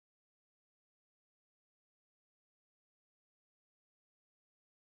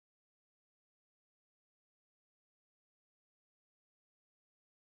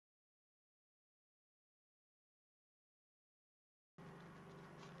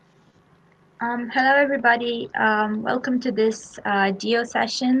Hello, everybody. Welcome to this Geo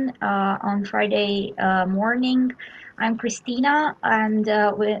session on Friday morning. I'm Christina, and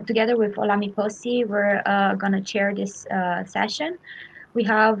together with Olami Posi, we're going to chair this session. We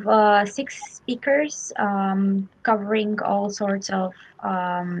have 6 speakers covering all sorts of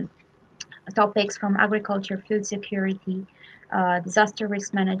topics from agriculture, food security, disaster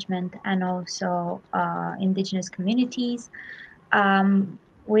risk management, and also indigenous communities.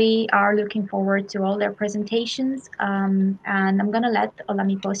 We are looking forward to all their presentations, and I'm going to let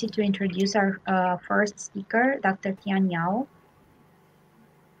Olami Posi to introduce our first speaker, Dr. Tian Yao.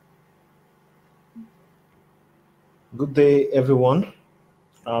 Good day, everyone.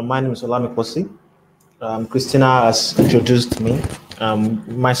 My name is Olami Posi. Christina has introduced me.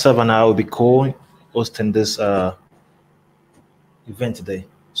 Myself and I will be co-hosting this event today.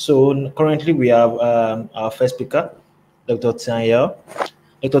 So currently we have our first speaker, Dr. Tian Yao.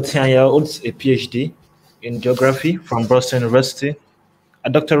 Dr. Tian Yao holds a PhD in geography from Boston University. A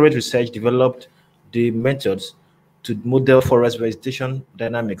doctorate research developed the methods to model forest vegetation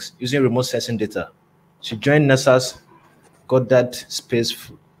dynamics using remote sensing data. She joined NASA's Goddard Space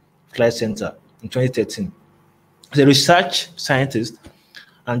Flight Center in 2013. As a research scientist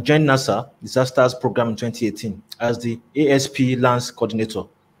and joined NASA Disasters Program in 2018 as the ASP LANCE coordinator.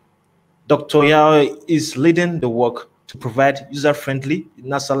 Dr. Yao is leading the work to provide user-friendly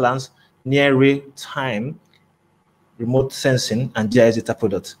NASA LANCE near real-time remote sensing and GIS data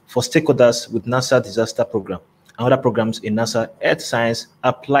products for stakeholders with NASA Disaster Program and other programs in NASA Earth Science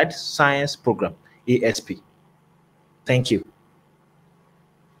Applied Science Program, ASP. Thank you.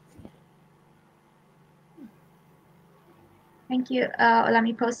 Thank you,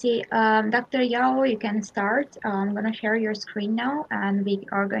 Olami Posi. Dr. Yao, you can start. I'm going to share your screen now, and we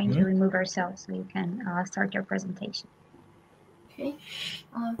are going to remove ourselves so you can start your presentation. Okay.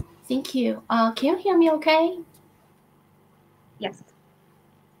 Thank you. Can you hear me okay? Yes.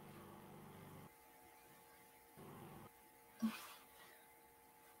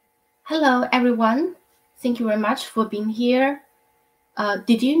 Hello, everyone. Thank you very much for being here.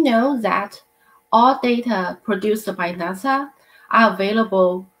 Did you know that all data produced by NASA are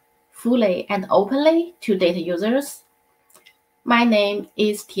available fully and openly to data users? My name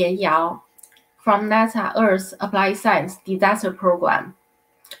is Tian Yao from NASA Earth Applied Science Disaster Program.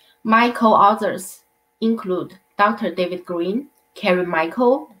 My co-authors include Dr. David Green, Carrie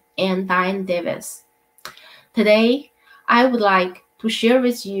Michael, and Diane Davis. Today, I would like to share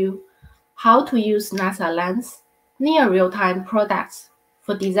with you how to use NASA LANCE near real-time products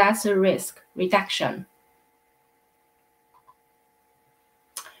for disaster risk reduction.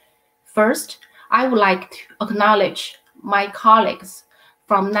 First, I would like to acknowledge my colleagues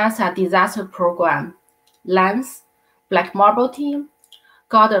from NASA Disaster Program, LANCE, Black Marble Team,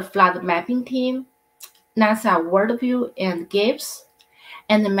 Goddard Flood Mapping Team, NASA Worldview and GIBS,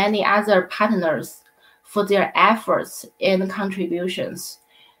 and many other partners for their efforts and contributions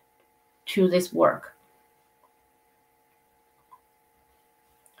to this work.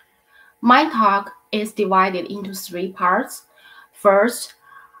 My talk is divided into 3 parts. First,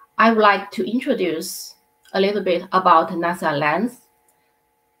 I would like to introduce a little bit about NASA LANCE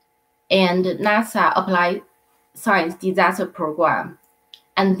and NASA Applied Science Disaster Program.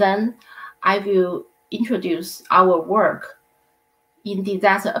 And then I will introduce our work in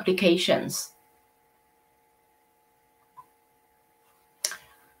disaster applications.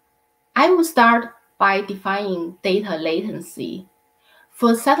 I will start by defining data latency.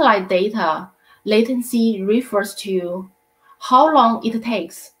 For satellite data, latency refers to how long it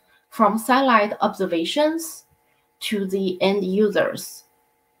takes from satellite observations to the end users.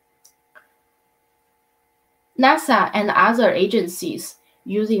 NASA and other agencies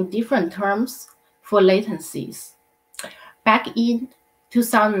using different terms for latencies. Back in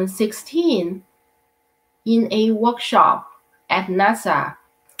 2016, in a workshop at NASA,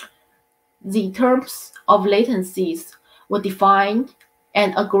 the terms of latencies were defined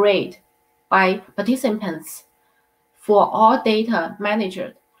and agreed by participants for all data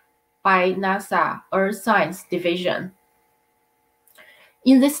managed by NASA Earth Science Division.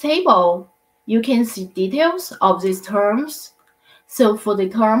 In this table, you can see details of these terms. So for the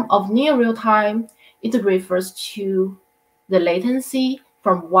term of near real time, it refers to the latency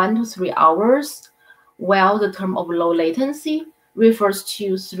from 1 to 3 hours, while the term of low latency refers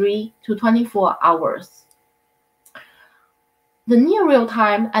to 3 to 24 hours. The near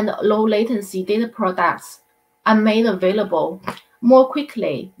real-time and low latency data products are made available more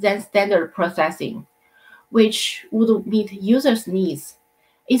quickly than standard processing, which would meet users' needs,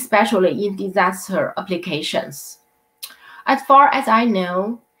 especially in disaster applications. As far as I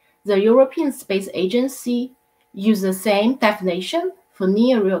know, The European Space Agency uses the same definition for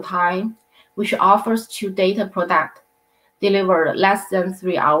near real-time, which offers two data products delivered less than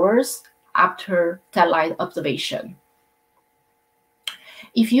 3 hours after satellite observation.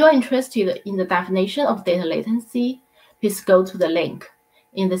 If you are interested in the definition of data latency, please go to the link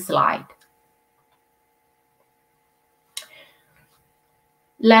in the slide.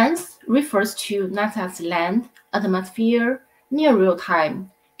 LANCE refers to NASA's land atmosphere near real-time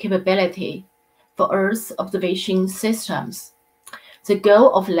capability for Earth observation systems. The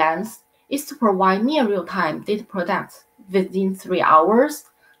goal of LANCE is to provide near real-time data products within 3 hours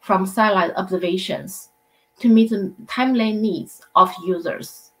from satellite observations to meet the timely needs of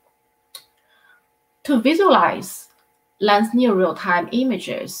users. To visualize LANCE near real-time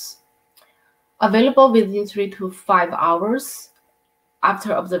images available within 3 to 5 hours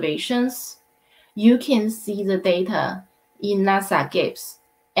after observations, you can see the data in NASA GIPS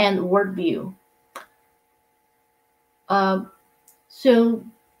and WorldView. So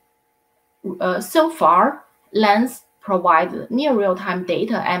far, LANCE provides near real-time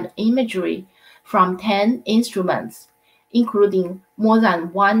data and imagery from 10 instruments, including more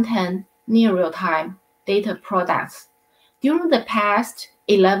than 110 near real-time data products. During the past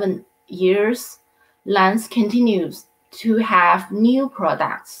 11 years, LANCE continues to have new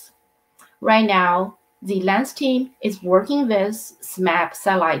products. Right now, the LANCE team is working with SMAP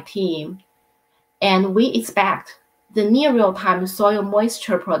satellite team, and we expect the near real-time soil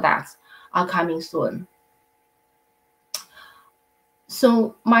moisture products are coming soon.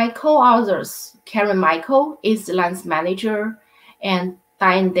 So my co-authors, Karen Michael is the LANCE manager, and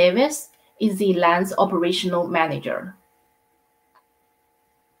Diane Davis is the LANCE operational manager.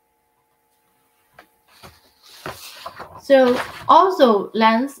 So also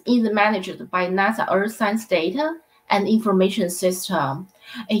LANCE is managed by NASA Earth Science Data and Information System.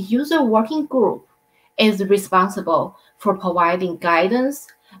 A user working group is responsible for providing guidance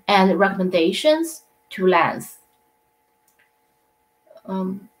and recommendations to LANCE.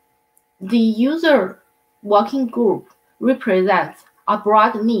 The user working group represents a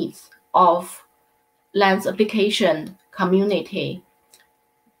broad needs of LANCE application community.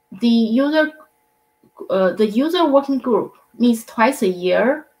 The user working group meets twice a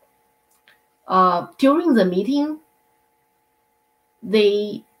year. During the meeting,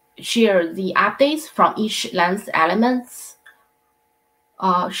 they share the updates from each LANCE elements,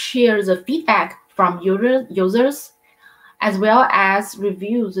 share the feedback from users, as well as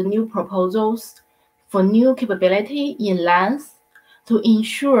review the new proposals for new capability in LANCE to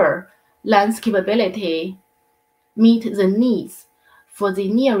ensure LANCE capability meet the needs for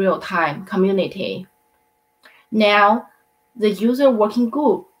the near real-time community. Now, the user working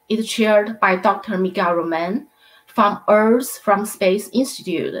group is chaired by Dr. Miguel Roman from Earth from Space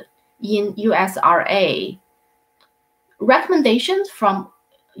Institute in USRA. Recommendations from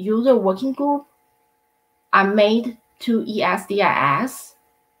user working group are made to ESDIS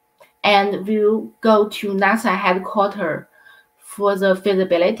and will go to NASA headquarters for the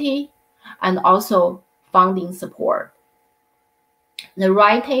feasibility and also funding support. The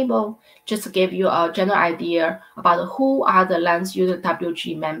right table just give you a general idea about who are the LANCE user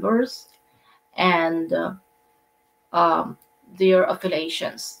WG members and their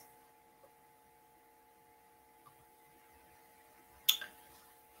affiliations.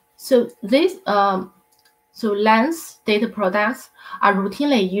 So LANCE data products are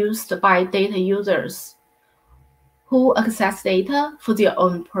routinely used by data users who access data for their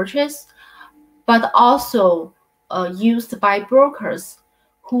own purchase, but also used by brokers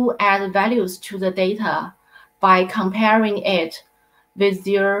who add values to the data by comparing it with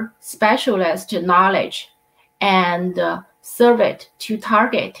their specialist knowledge and serve it to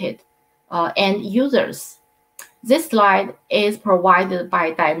targeted end users. This slide is provided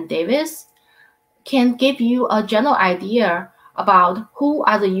by Diane Davis, can give you a general idea about who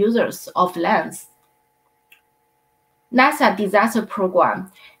are the users of LANCE. NASA Disaster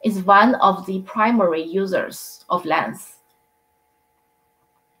Program is one of the primary users of LANCE.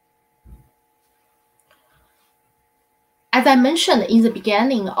 As I mentioned in the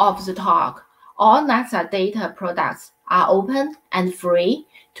beginning of the talk, all NASA data products are open and free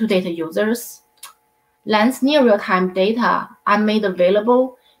to data users. LANCE near real-time data are made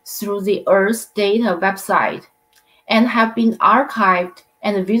available through the Earth Data website and have been archived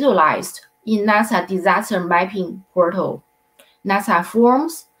and visualized in NASA Disaster Mapping Portal, NASA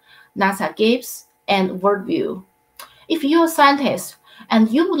Forms, NASA GIPS, and WorldView. If you're a scientist and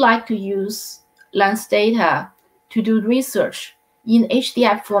you would like to use LANCE data to do research in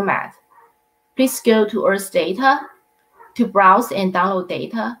HDF format, please go to Earth Data to browse and download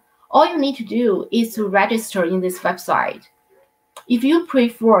data All you need to do is to register in this website. If you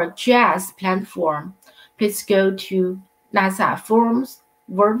prefer JS platform, please go to NASA Forms,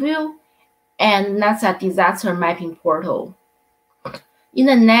 Worldview, and NASA Disaster Mapping Portal. In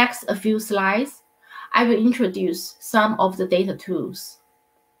the next few slides, I will introduce some of the data tools.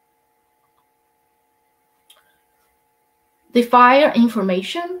 The file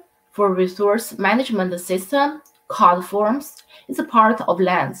information for resource management system called FORMS is a part of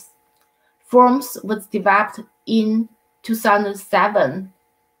LANCE. FORMS was developed in 2007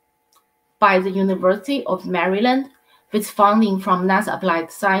 by the University of Maryland with funding from NASA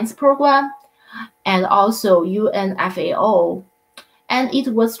Applied Science Program and also UNFAO, and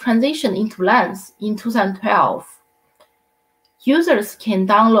it was transitioned into LANCE in 2012. Users can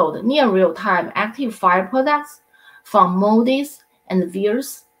download near real-time active file products from MODIS and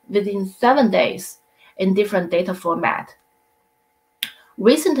VIRS within 7 days in different data formats.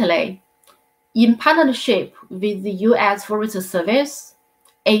 Recently, in partnership with the U.S. Forest Service,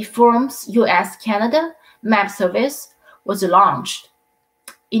 a FORMS US-Canada map service was launched.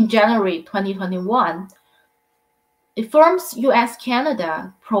 In January 2021, the FORMS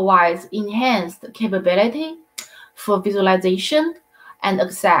US-Canada provides enhanced capability for visualization and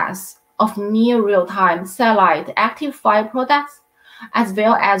access of near real-time satellite active file products, as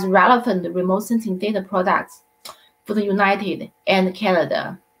well as relevant remote sensing data products for the United and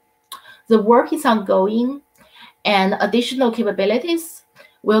Canada. The work is ongoing, and additional capabilities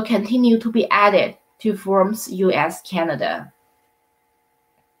will continue to be added to FORMS US-Canada.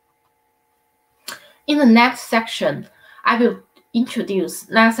 In the next section, I will introduce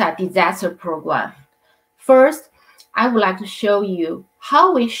NASA Disaster Program. First, I would like to show you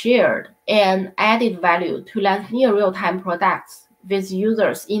how we shared and added value to LANCE near real-time products with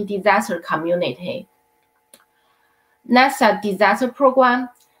users in disaster community. NASA Disaster Program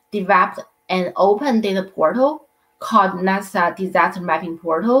developed an open data portal called NASA Disaster Mapping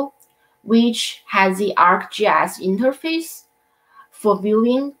Portal, which has the ArcGIS interface for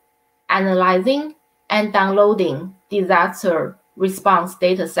viewing, analyzing, and downloading disaster response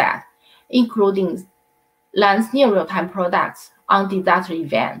dataset, including LANCE near real-time products on disaster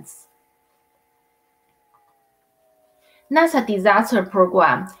events. NASA Disaster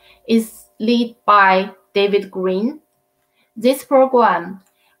Program is led by David Green. This program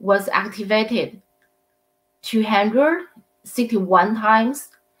was activated 261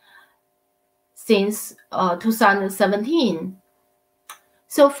 times since 2017.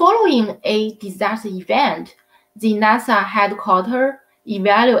 So following a disaster event, the NASA headquarters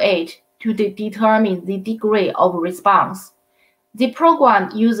evaluate to determine the degree of response. The program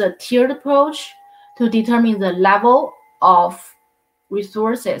uses a tiered approach to determine the level of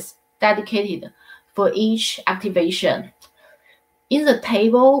resources dedicated for each activation. In the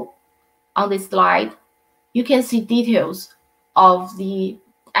table on this slide, you can see details of the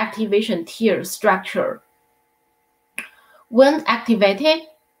activation tier structure. When activated,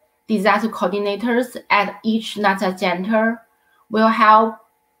 disaster coordinators at each NASA center will help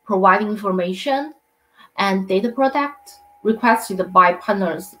provide information and data products requested by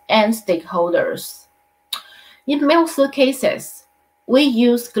partners and stakeholders. In most cases, we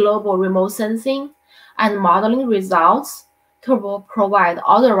use global remote sensing and modeling results to provide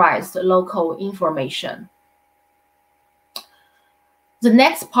authorized local information. The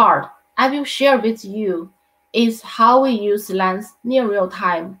next part I will share with you is how we use LANCE near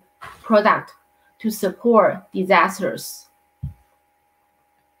real-time product to support disasters.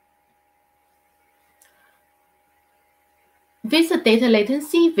 With the data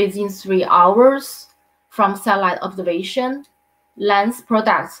latency within 3 hours from satellite observation, LANCE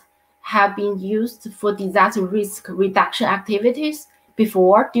products have been used for disaster risk reduction activities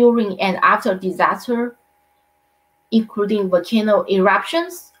before, during, and after disaster, including volcano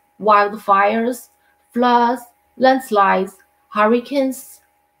eruptions, wildfires, floods, landslides, hurricanes,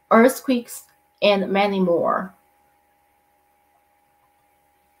 earthquakes, and many more.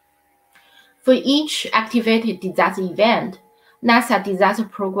 For each activated disaster event, NASA Disaster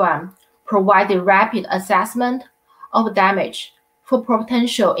Program provides a rapid assessment of damage for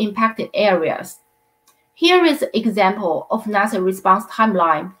potential impacted areas. Here is an example of NASA response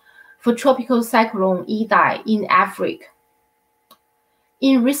timeline for Tropical Cyclone Idai in Africa.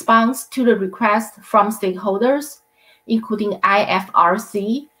 In response to the request from stakeholders, including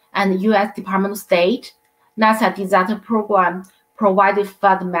IFRC and U.S. Department of State, NASA Disaster Program provided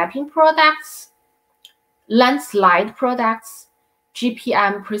flood mapping products, landslide products,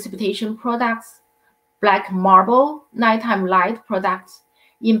 GPM precipitation products, black marble nighttime light products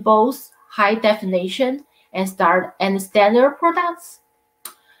in both high definition and standard products.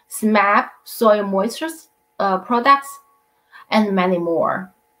 SMAP soil moisture products, and many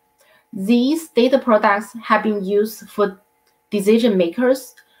more. These data products have been used for decision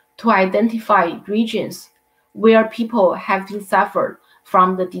makers to identify regions where people have been suffered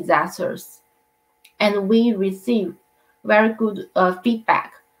from the disasters. And we receive very good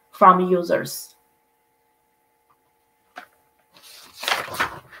feedback from users.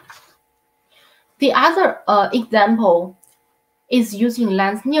 The other example is using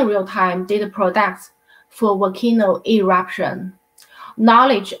LANCE near real-time data products for volcano eruption.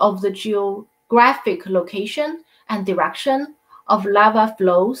 Knowledge of the geographic location and direction of lava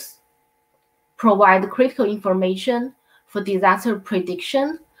flows provide critical information for disaster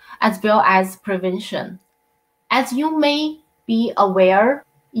prediction as well as prevention. As you may be aware,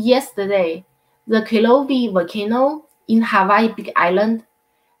 yesterday, the Kilauea volcano in Hawaii Big Island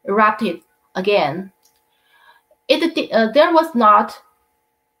erupted again. There was not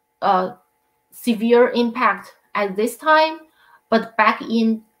a severe impact at this time, but back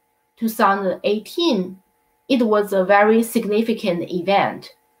in 2018, it was a very significant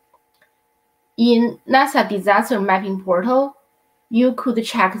event. In NASA Disaster Mapping Portal, you could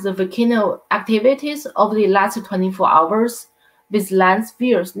check the volcano activities of the last 24 hours with LANCE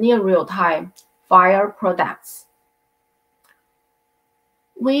views near real-time fire products.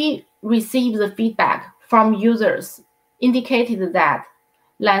 We received the feedback from users indicated that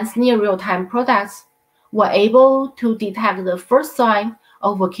LANCE near real-time products were able to detect the first sign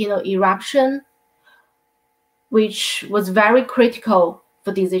of volcano eruption, which was very critical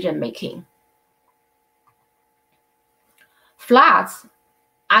for decision making. Floods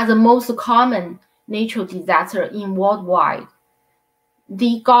are the most common natural disaster in worldwide.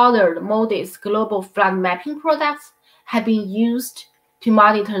 The Goddard Modis global flood mapping products have been used to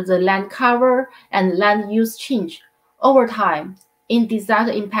monitor the land cover and land use change over time in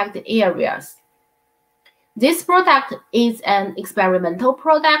disaster-impacted areas. This product is an experimental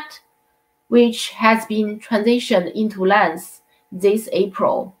product which has been transitioned into LANCE this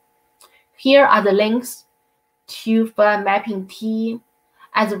April. Here are the links to flood mapping team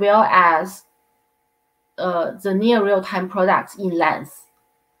as well as the near real-time products in LANCE.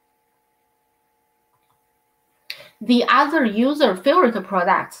 The other user favorite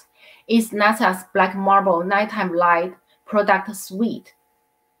product is NASA's Black Marble Nighttime Light product suite.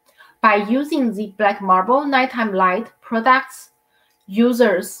 By using the Black Marble Nighttime Light products,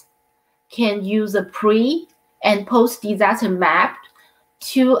 users can use a pre- and post-disaster map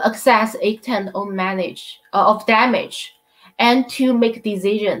to assess extent of damage and to make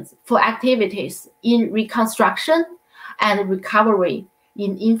decisions for activities in reconstruction and recovery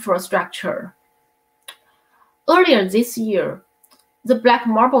in infrastructure. Earlier this year, the Black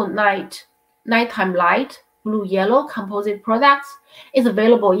Marble Nighttime Light blue-yellow composite products is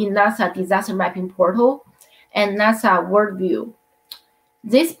available in NASA Disaster Mapping Portal and NASA Worldview.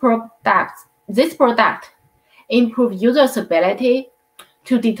 This product improves users' ability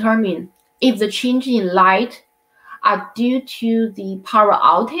to determine if the change in light are due to the power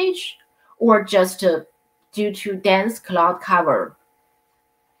outage or just due to dense cloud cover.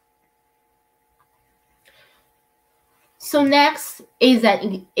 So next is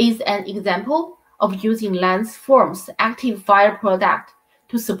an example of using LANCE Form's active fire product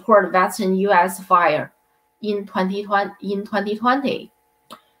to support Western US fire in 2020.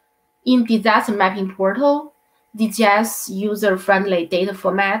 In Disaster Mapping Portal, the DGS user-friendly data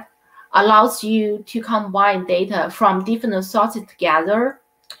format allows you to combine data from different sources together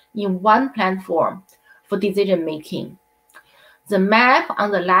in one platform for decision making. The map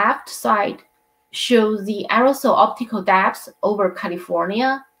on the left side shows the aerosol optical depths over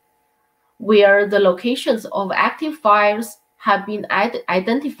California, where the locations of active fires have been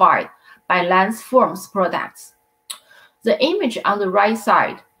identified by LANCE Form's products. The image on the right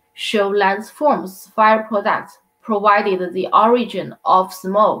side shows LANCE Form's fire products provided the origin of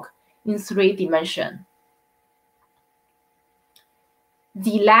smoke in 3 dimensions.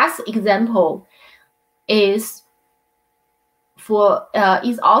 The last example is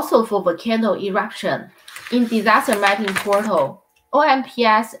also for volcano eruption. In Disaster Mapping Portal,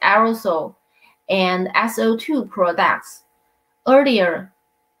 OMPS aerosol and SO2 products earlier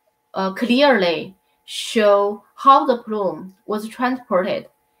clearly show how the plume was transported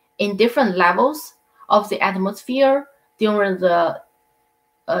in different levels of the atmosphere during the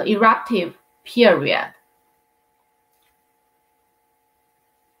eruptive period.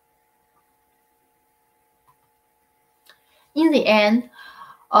 In the end,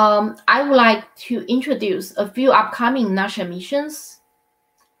 I would like to introduce a few upcoming NASA missions,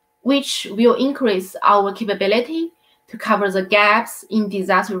 which will increase our capability to cover the gaps in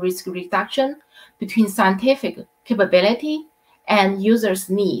disaster risk reduction between scientific capability and users'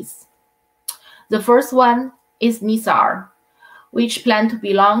 needs. The first one is NISAR, which planned to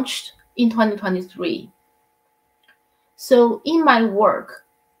be launched in 2023. So in my work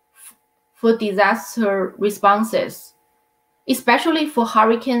for disaster responses, especially for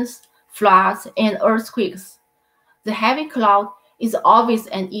hurricanes, floods, and earthquakes, the heavy cloud is always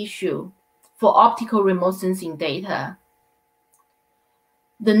an issue for optical remote sensing data.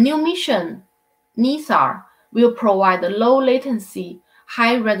 The new mission, NISAR, will provide low latency,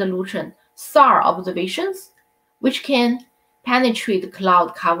 high resolution SAR observations, which can penetrate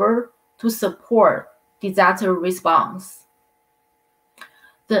cloud cover to support disaster response.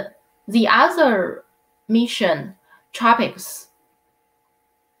 The other mission, TROPICS,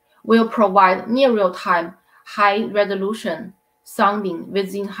 will provide near real-time, high-resolution sounding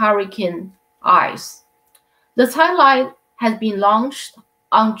within hurricane eyes. The satellite has been launched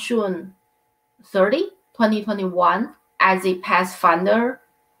on June 30, 2021 as a pathfinder.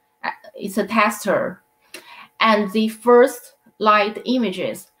 It's a tester, and the first light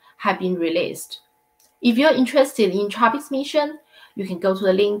images have been released. If you're interested in TROPICS mission, you can go to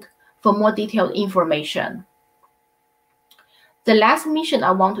the link for more detailed information. The last mission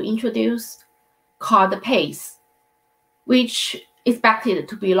I want to introduce, called the PACE, which is expected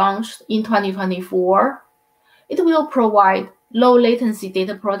to be launched in 2024. It will provide low latency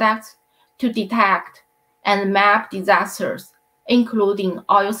data products to detect and map disasters, including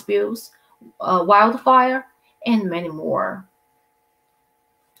oil spills, wildfire, and many more.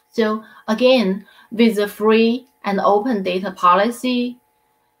 So again, with the free and open data policy,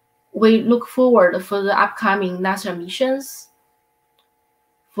 we look forward for the upcoming NASA missions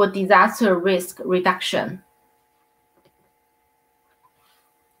for disaster risk reduction.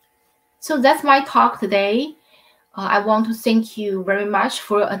 So that's my talk today. I want to thank you very much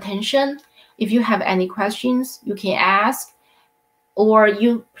for your attention. If you have any questions, you can ask, or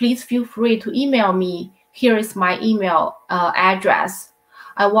you please feel free to email me. Here is my email address.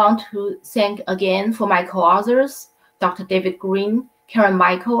 I want to thank again for my co-authors, Dr. David Green, Karen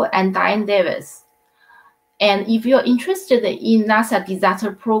Michael, and Diane Davis. And if you're interested in NASA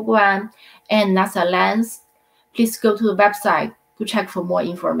disaster program and NASA LANCE, please go to the website to check for more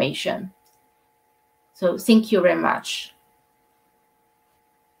information. So thank you very much.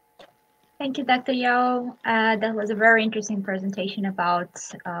 Thank you, Dr. Yao. That was a very interesting presentation about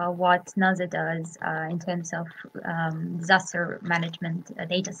what NASA does in terms of disaster management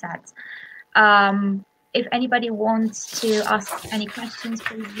data sets. If anybody wants to ask any questions,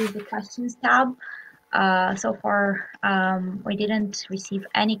 please use the questions tab. So far, we didn't receive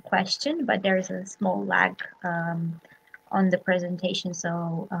any question, but there's a small lag on the presentation.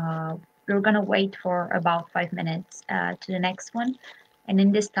 So we're gonna wait for about 5 minutes to the next one. And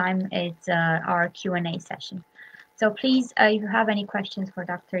in this time, it's our Q&A session. So please, if you have any questions for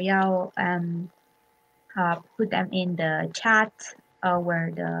Dr. Yao, put them in the chat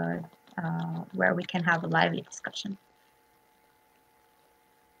where we can have a lively discussion.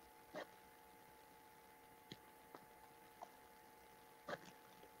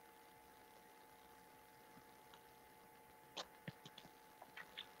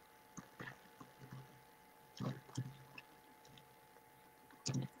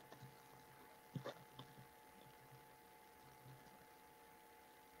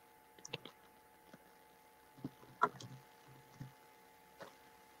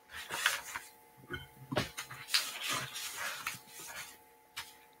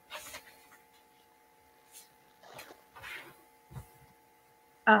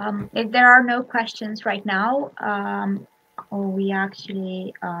 If there are no questions right now, we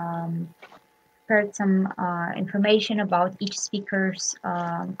actually heard some information about each speaker's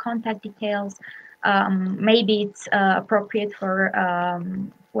contact details. Maybe it's appropriate for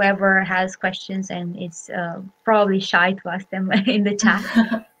whoever has questions and is probably shy to ask them in the chat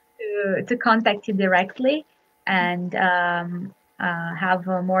to contact you directly and have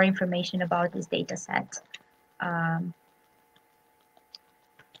more information about this data set.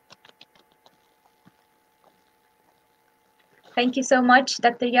 Thank you so much,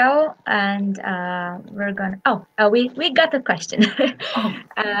 Dr. Yao, and we're gonna. We got a question.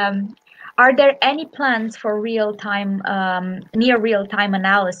 Are there any plans for real-time, near real-time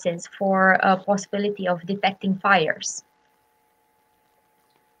analysis for a possibility of detecting fires?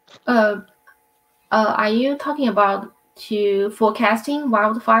 Are you talking about forecasting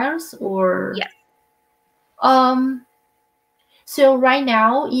wildfires or? Yes. So right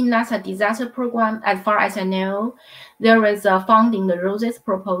now in NASA disaster program, as far as I know, there is a funding the ROSES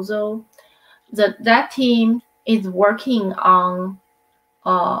proposal. That team is working on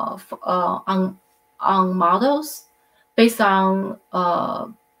models based on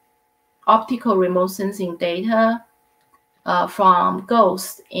optical remote sensing data from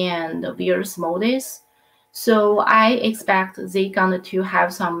GHOST and various models. So I expect they're going to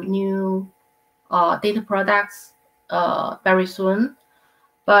have some new data products very soon.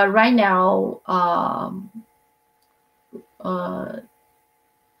 But right now,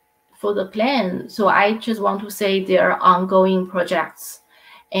 for the plan, so I just want to say there are ongoing projects,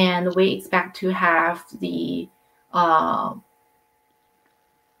 and we expect to have the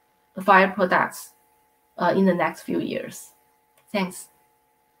fire products in the next few years. Thanks.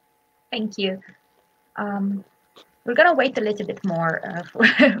 Thank you. We're gonna wait a little bit more for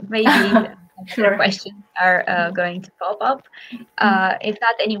maybe Sure. questions are going to pop up. If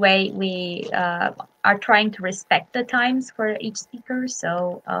not, anyway, we are trying to respect the times for each speaker,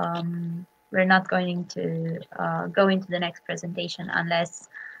 so we're not going to go into the next presentation unless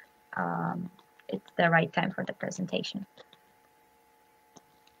it's the right time for the presentation.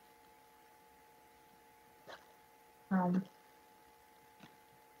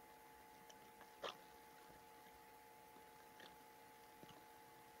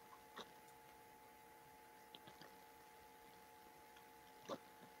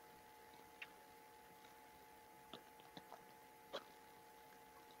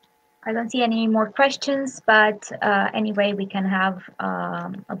 I don't see any more questions, but anyway, we can have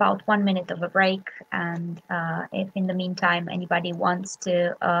about 1 minute of a break. And if in the meantime anybody wants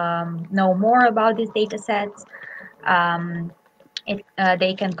to know more about these data sets,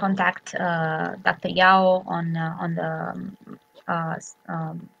 they can contact Dr. Yao on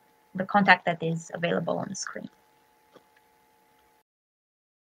the contact that is available on the screen.